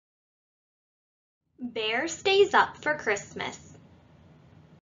Bear Stays Up for Christmas.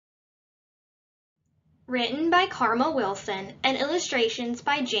 Written by Karma Wilson and illustrations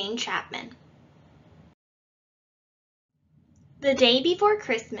by Jane Chapman. The day before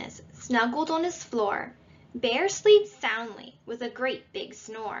Christmas, snuggled on his floor, Bear sleeps soundly with a great big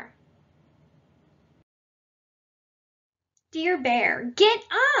snore. "Dear Bear, get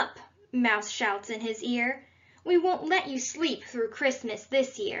up!" Mouse shouts in his ear. "We won't let you sleep through Christmas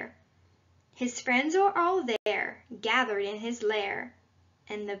this year." His friends are all there, gathered in his lair,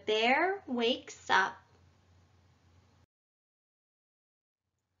 and the bear wakes up.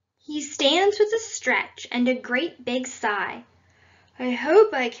 He stands with a stretch and a great big sigh. "I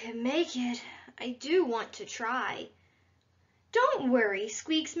hope I can make it. I do want to try." "Don't worry,"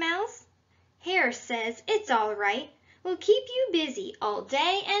 squeaks Mouse. "Hare says it's all right. We'll keep you busy all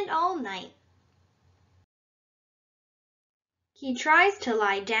day and all night." He tries to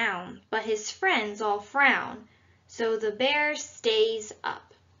lie down, but his friends all frown, so the bear stays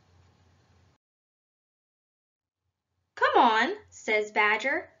up. "Come on," says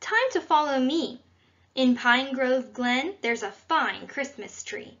Badger, "time to follow me. In Pine Grove Glen there's a fine Christmas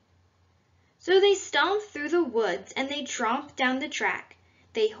tree." So they stomp through the woods and they tromp down the track.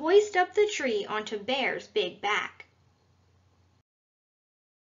 They hoist up the tree onto Bear's big back.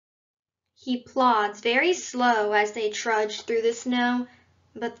 He plods very slow as they trudge through the snow,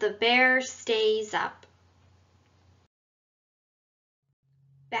 but the bear stays up.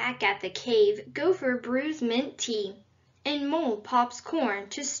 Back at the cave, Gopher brews mint tea, and Mole pops corn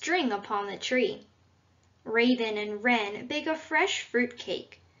to string upon the tree. Raven and Wren bake a fresh fruit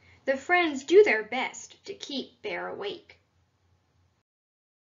cake. The friends do their best to keep Bear awake.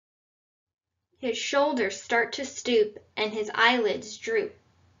 His shoulders start to stoop and his eyelids droop,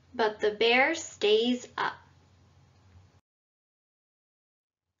 but the bear stays up.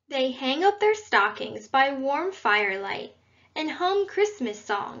 They hang up their stockings by warm firelight and hum Christmas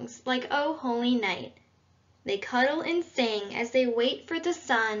songs like "O Holy Night." They cuddle and sing as they wait for the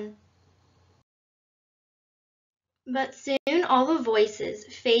sun. But soon all the voices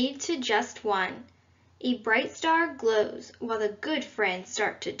fade to just one. A bright star glows while the good friends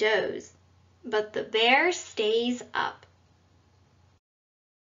start to doze, but the bear stays up.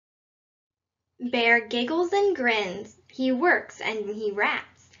 Bear giggles and grins, he works and he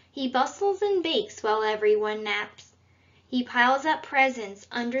raps, he bustles and bakes while everyone naps. He piles up presents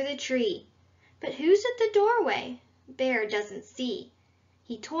under the tree, but who's at the doorway? Bear doesn't see.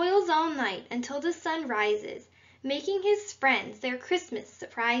 He toils all night until the sun rises, making his friends their Christmas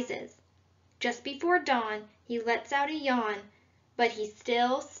surprises. Just before dawn he lets out a yawn, but he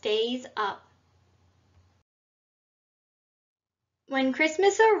still stays up. When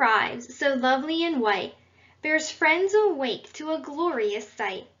Christmas arrives, so lovely and white, Bear's friends awake to a glorious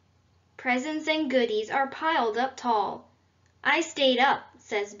sight. Presents and goodies are piled up tall. "I stayed up,"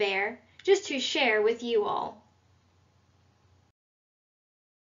 says Bear, "just to share with you all."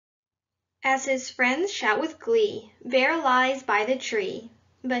 As his friends shout with glee, Bear lies by the tree,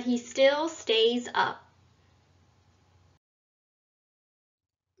 but he still stays up.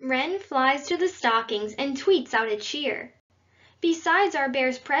 Wren flies to the stockings and tweets out a cheer. "Besides our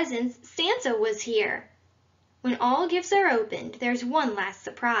bear's presents, Santa was here." When all gifts are opened, there's one last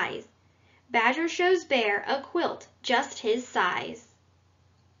surprise. Badger shows Bear a quilt just his size.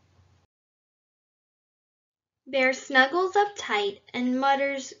 Bear snuggles up tight and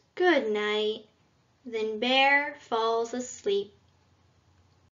mutters "good night." Then Bear falls asleep.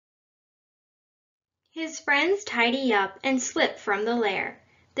 His friends tidy up and slip from the lair.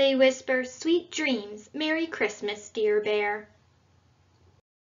 They whisper "sweet dreams, Merry Christmas, dear Bear."